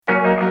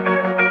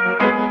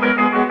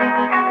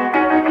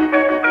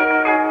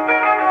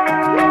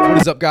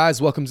is up,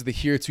 guys? Welcome to the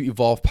Here to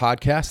Evolve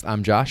podcast.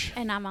 I'm Josh.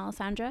 And I'm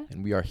Alessandra.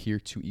 And we are here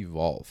to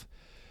evolve.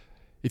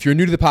 If you're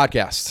new to the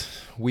podcast,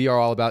 we are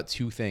all about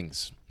two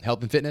things: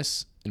 health and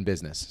fitness and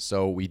business.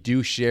 So we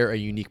do share a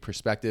unique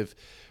perspective.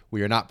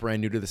 We are not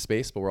brand new to the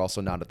space, but we're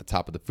also not at the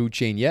top of the food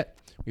chain yet.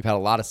 We've had a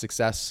lot of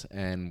success,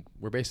 and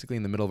we're basically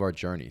in the middle of our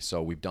journey.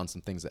 So we've done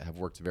some things that have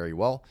worked very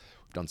well.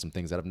 We've done some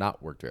things that have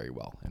not worked very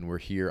well. And we're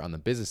here on the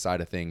business side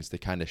of things to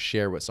kind of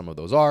share what some of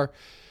those are.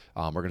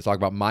 We're going to talk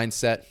about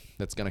mindset.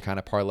 That's going to kind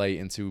of parlay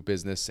into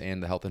business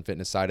and the health and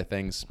fitness side of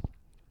things.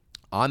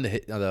 On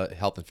the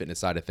health and fitness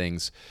side of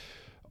things,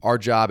 our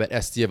job at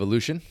SD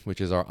Evolution, which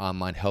is our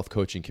online health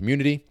coaching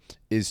community,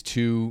 is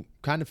to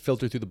kind of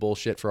filter through the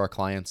bullshit for our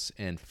clients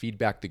and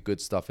feedback the good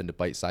stuff into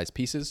bite-sized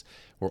pieces.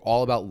 We're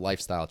all about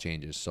lifestyle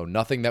changes. So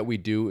nothing that we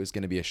do is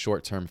going to be a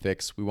short-term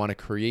fix. We want to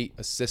create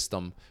a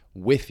system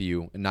with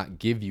you and not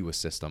give you a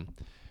system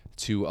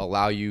to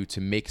allow you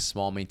to make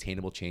small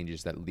maintainable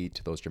changes that lead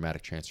to those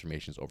dramatic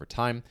transformations over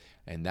time.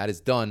 And that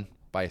is done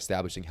by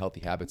establishing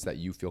healthy habits that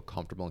you feel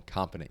comfortable and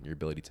confident in your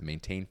ability to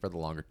maintain for the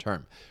longer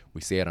term.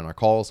 We say it on our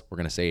calls. We're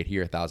going to say it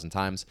here 1,000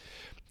 times.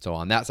 So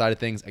on that side of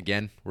things,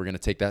 again, we're going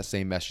to take that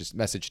same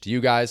message to you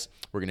guys.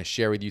 We're going to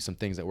share with you some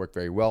things that work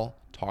very well,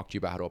 talk to you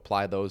about how to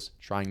apply those,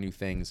 trying new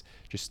things,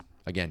 just,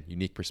 again,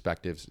 unique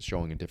perspectives,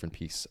 showing a different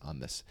piece on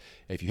this.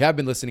 If you have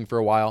been listening for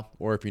a while,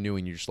 or if you're new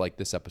and you just like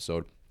this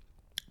episode,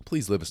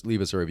 please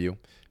leave us a review.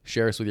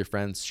 Share us with your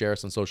friends. Share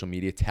us on social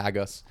media. Tag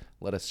us.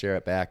 Let us share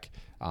it back.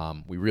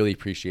 We really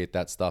appreciate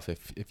that stuff.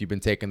 If you've been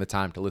taking the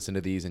time to listen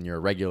to these and you're a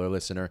regular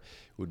listener, it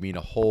would mean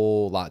a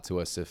whole lot to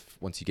us if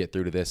once you get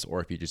through to this,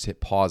 or if you just hit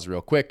pause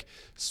real quick,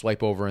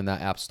 swipe over in that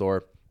app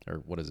store,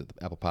 or what is it,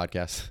 the Apple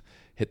Podcast,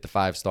 hit the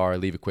 5-star,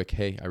 leave a quick,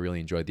 hey, I really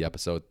enjoyed the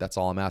episode. That's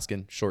all I'm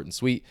asking. Short and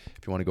sweet.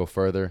 If you want to go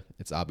further,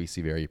 it's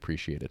obviously very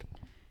appreciated.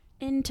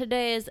 In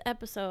today's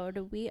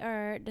episode, we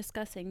are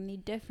discussing the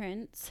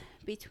difference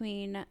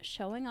between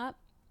showing up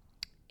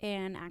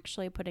and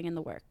actually putting in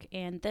the work.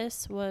 And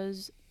this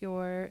was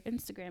your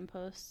Instagram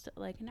post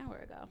like an hour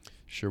ago.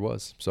 Sure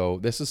was. So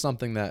this is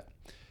something that,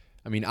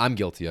 I'm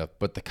guilty of,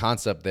 but the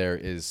concept there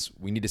is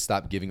we need to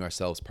stop giving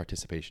ourselves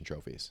participation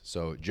trophies.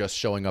 So just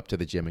showing up to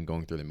the gym and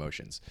going through the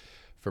motions.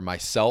 For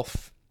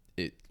myself,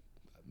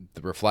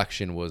 the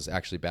reflection was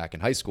actually back in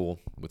high school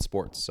with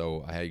sports.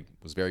 So I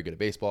was very good at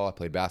baseball. I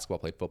played basketball,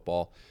 played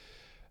football.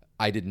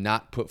 I did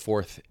not put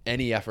forth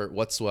any effort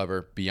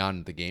whatsoever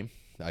beyond the game.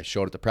 I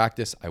showed up to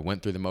practice. I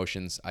went through the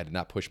motions. I did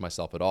not push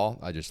myself at all.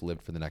 I just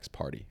lived for the next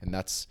party. And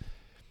I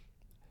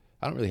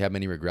don't really have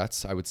many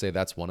regrets. I would say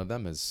that's one of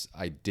them, is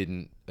I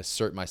didn't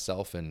assert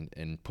myself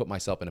and put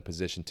myself in a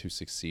position to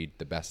succeed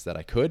the best that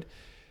I could,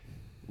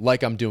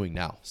 like I'm doing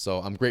now.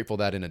 So I'm grateful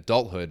that in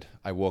adulthood,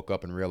 I woke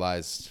up and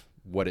realized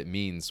what it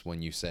means when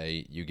you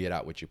say you get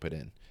out what you put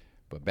in.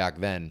 But back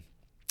then,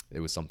 it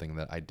was something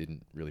that I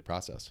didn't really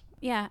process.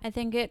 Yeah, I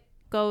think it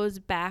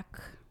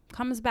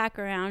comes back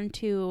around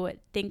to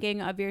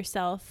thinking of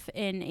yourself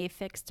in a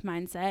fixed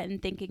mindset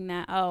and thinking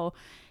that, oh,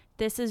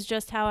 this is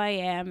just how I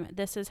am.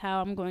 This is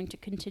how I'm going to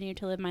continue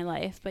to live my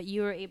life. But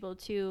you were able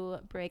to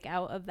break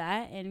out of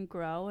that and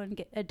grow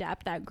and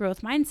adapt that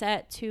growth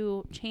mindset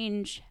to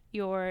change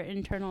your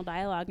internal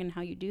dialogue and how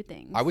you do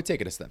things. I would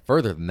take it a step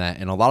further than that.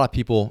 And a lot of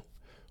people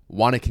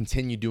want to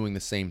continue doing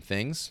the same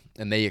things,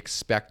 and they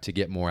expect to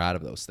get more out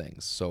of those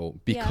things. So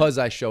because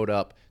I showed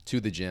up to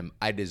the gym,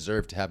 I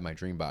deserve to have my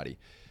dream body.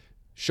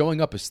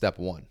 Showing up is step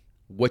one.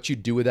 What you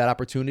do with that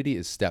opportunity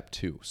is step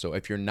two. So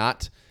if you're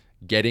not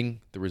getting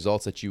the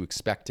results that you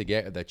expect to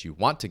get or that you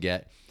want to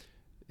get,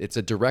 it's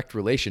a direct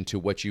relation to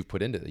what you've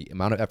put into the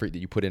amount of effort that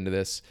you put into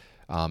this.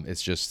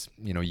 It's just,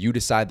 you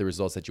decide the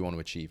results that you want to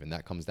achieve, and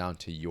that comes down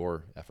to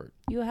your effort.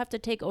 You have to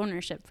take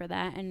ownership for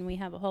that, and we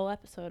have a whole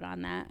episode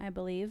on that, I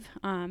believe,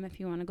 if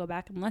you want to go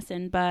back and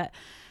listen. But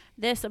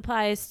this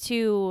applies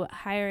to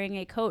hiring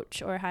a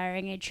coach or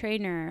hiring a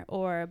trainer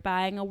or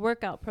buying a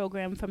workout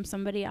program from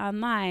somebody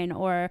online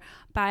or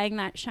buying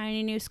that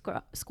shiny new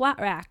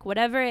squat rack,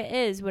 whatever it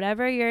is,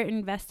 whatever you're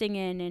investing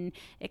in and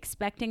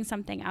expecting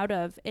something out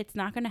of, it's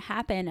not going to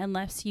happen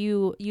unless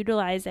you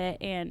utilize it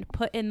and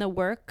put in the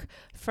work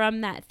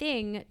from that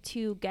thing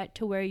to get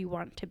to where you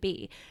want to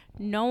be.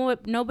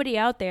 Nobody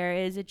out there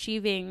is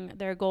achieving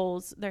their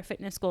goals, their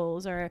fitness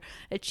goals, or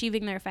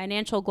achieving their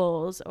financial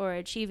goals, or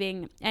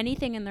achieving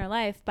anything in their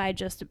life by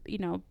just,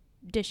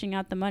 dishing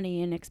out the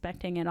money and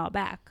expecting it all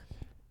back.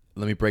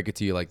 Let me break it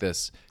to you like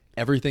this.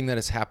 Everything that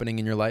is happening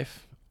in your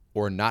life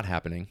or not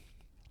happening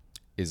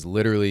is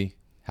literally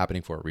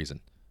happening for a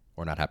reason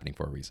or not happening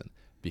for a reason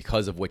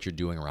because of what you're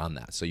doing around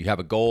that. So you have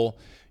a goal,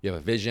 you have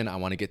a vision. I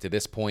want to get to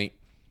this point.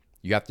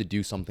 You have to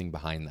do something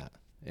behind that.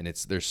 And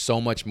there's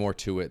so much more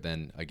to it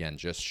than, again,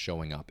 just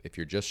showing up. If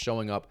you're just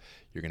showing up,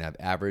 you're going to have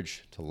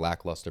average to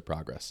lackluster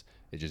progress.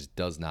 It just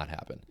does not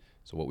happen.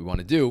 So what we want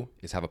to do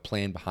is have a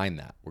plan behind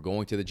that. We're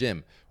going to the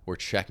gym. We're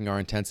checking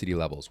our intensity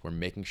levels. We're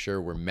making sure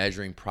we're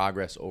measuring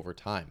progress over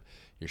time.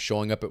 You're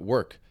showing up at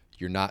work.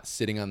 You're not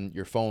sitting on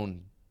your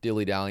phone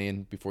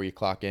dilly-dallying before you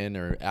clock in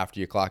or after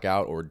you clock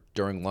out or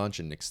during lunch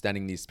and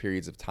extending these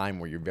periods of time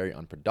where you're very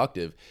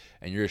unproductive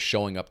and you're just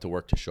showing up to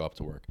work to show up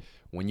to work.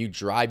 When you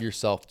drive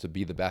yourself to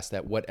be the best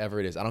at whatever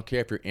it is, I don't care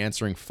if you're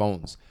answering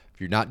phones,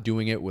 if you're not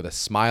doing it with a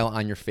smile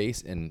on your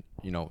face and,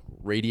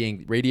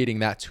 radiating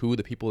that to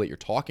the people that you're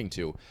talking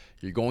to,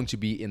 you're going to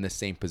be in the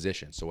same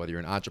position. So whether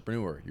you're an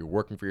entrepreneur, you're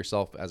working for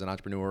yourself as an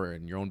entrepreneur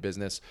in your own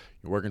business,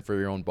 you're working for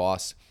your own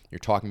boss, you're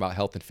talking about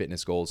health and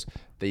fitness goals,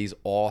 these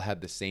all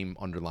have the same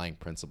underlying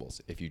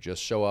principles. If you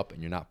just show up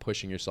and you're not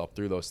pushing yourself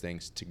through those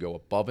things to go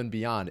above and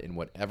beyond in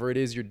whatever it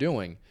is you're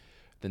doing,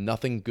 then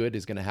nothing good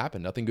is going to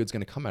happen. Nothing good is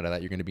going to come out of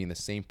that. You're going to be in the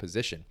same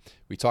position.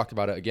 We talked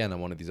about it again on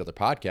one of these other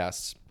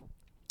podcasts.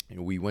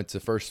 We went to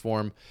First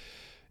Form,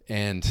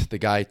 and the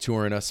guy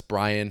touring us,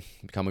 Brian,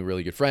 becoming a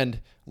really good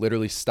friend,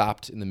 literally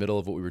stopped in the middle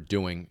of what we were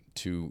doing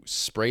to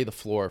spray the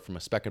floor from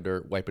a speck of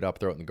dirt, wipe it up,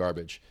 throw it in the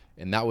garbage.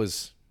 And that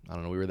was,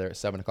 we were there at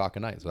 7 o'clock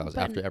at night. So that was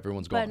after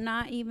everyone's gone. But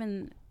not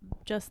even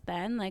just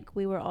then. Like,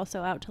 we were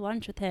also out to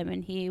lunch with him,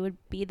 and he would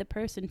be the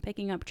person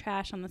picking up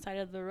trash on the side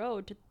of the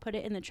road to put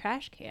it in the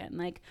trash can.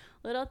 Like,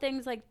 little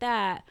things like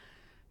that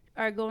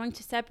are going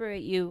to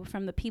separate you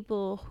from the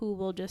people who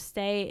will just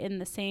stay in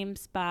the same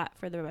spot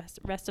for the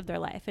rest of their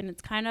life. And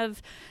it's kind of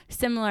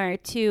similar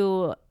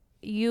to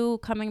you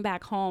coming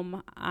back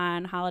home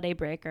on holiday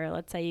break, or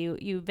let's say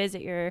you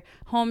visit your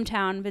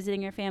hometown,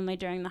 visiting your family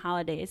during the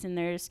holidays, and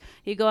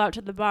you go out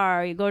to the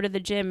bar, you go to the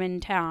gym in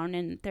town,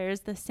 and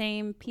there's the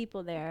same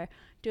people there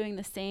doing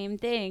the same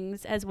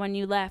things as when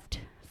you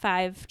left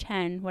 5,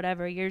 10,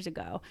 whatever years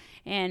ago.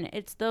 And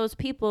it's those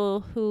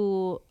people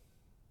who,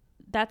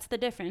 that's the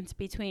difference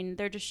between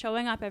they're just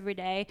showing up every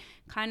day,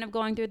 kind of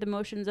going through the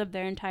motions of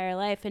their entire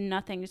life, and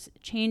nothing's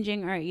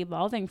changing or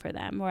evolving for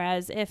them.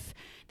 Whereas if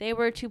they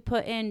were to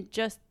put in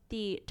just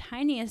the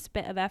tiniest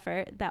bit of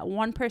effort, that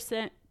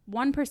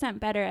 1%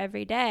 better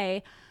every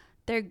day,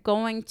 they're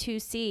going to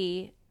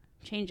see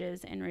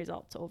changes in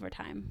results over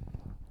time.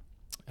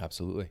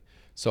 Absolutely.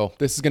 So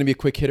this is going to be a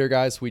quick hitter,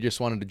 guys. We just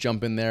wanted to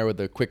jump in there with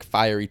a quick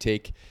fiery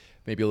take.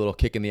 Maybe a little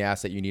kick in the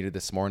ass that you needed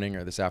this morning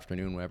or this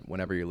afternoon,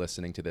 whenever you're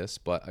listening to this.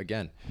 But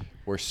again,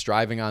 we're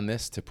striving on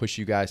this to push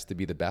you guys to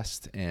be the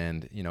best.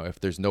 And, if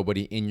there's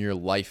nobody in your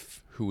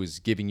life who is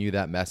giving you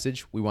that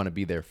message, we want to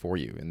be there for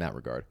you in that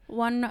regard.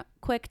 One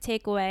quick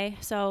takeaway.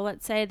 So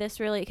let's say this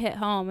really hit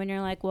home and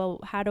you're like,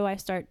 well, how do I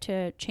start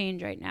to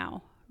change right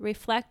now?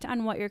 Reflect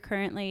on what you're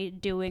currently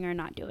doing or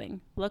not doing.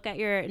 Look at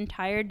your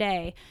entire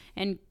day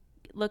and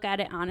look at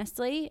it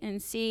honestly and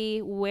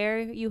see where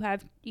you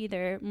have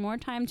either more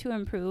time to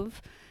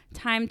improve,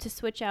 time to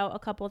switch out a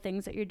couple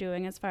things that you're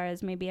doing as far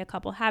as maybe a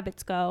couple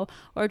habits go,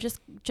 or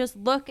just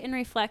look and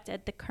reflect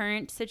at the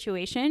current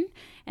situation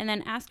and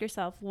then ask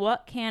yourself,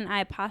 what can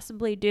I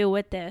possibly do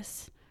with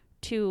this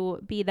to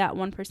be that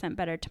 1%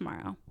 better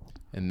tomorrow?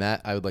 And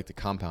that I would like to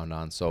compound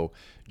on. So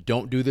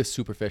don't do this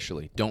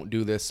superficially. Don't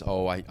do this,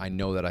 I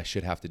know that I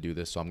should have to do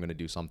this, so I'm going to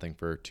do something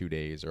for 2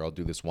 days, or I'll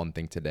do this one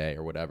thing today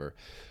or whatever.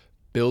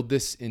 Build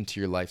this into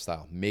your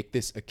lifestyle. Make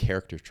this a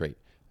character trait.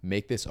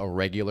 Make this a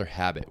regular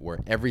habit where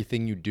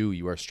everything you do,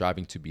 you are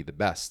striving to be the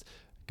best.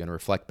 Going to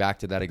reflect back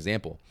to that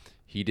example.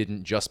 He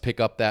didn't just pick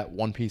up that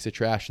one piece of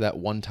trash that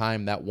one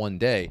time, that one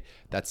day.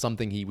 That's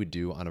something he would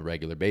do on a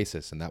regular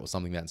basis. And that was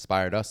something that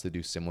inspired us to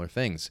do similar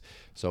things.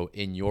 So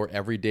in your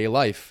everyday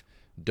life,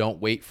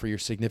 don't wait for your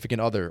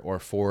significant other or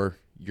for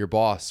your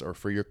boss or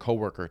for your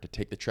coworker to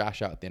take the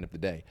trash out at the end of the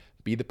day.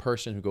 Be the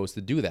person who goes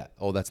to do that.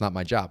 Oh, that's not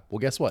my job. Well,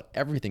 guess what?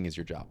 Everything is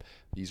your job.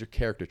 These are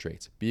character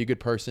traits. Be a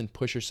good person,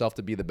 push yourself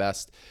to be the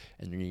best,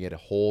 and you're going to get a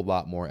whole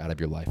lot more out of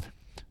your life.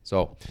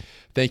 So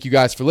thank you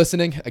guys for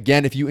listening.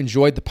 Again, if you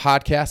enjoyed the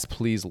podcast,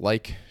 please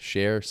like,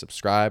 share,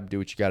 subscribe, do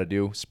what you got to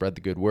do, spread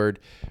the good word.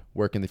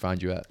 Where can they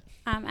find you at?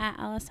 I'm at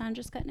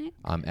Alessandra Skutnik.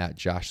 I'm at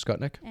Josh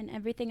Skutnik. And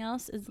everything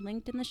else is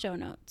linked in the show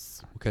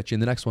notes. We'll catch you in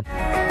the next one.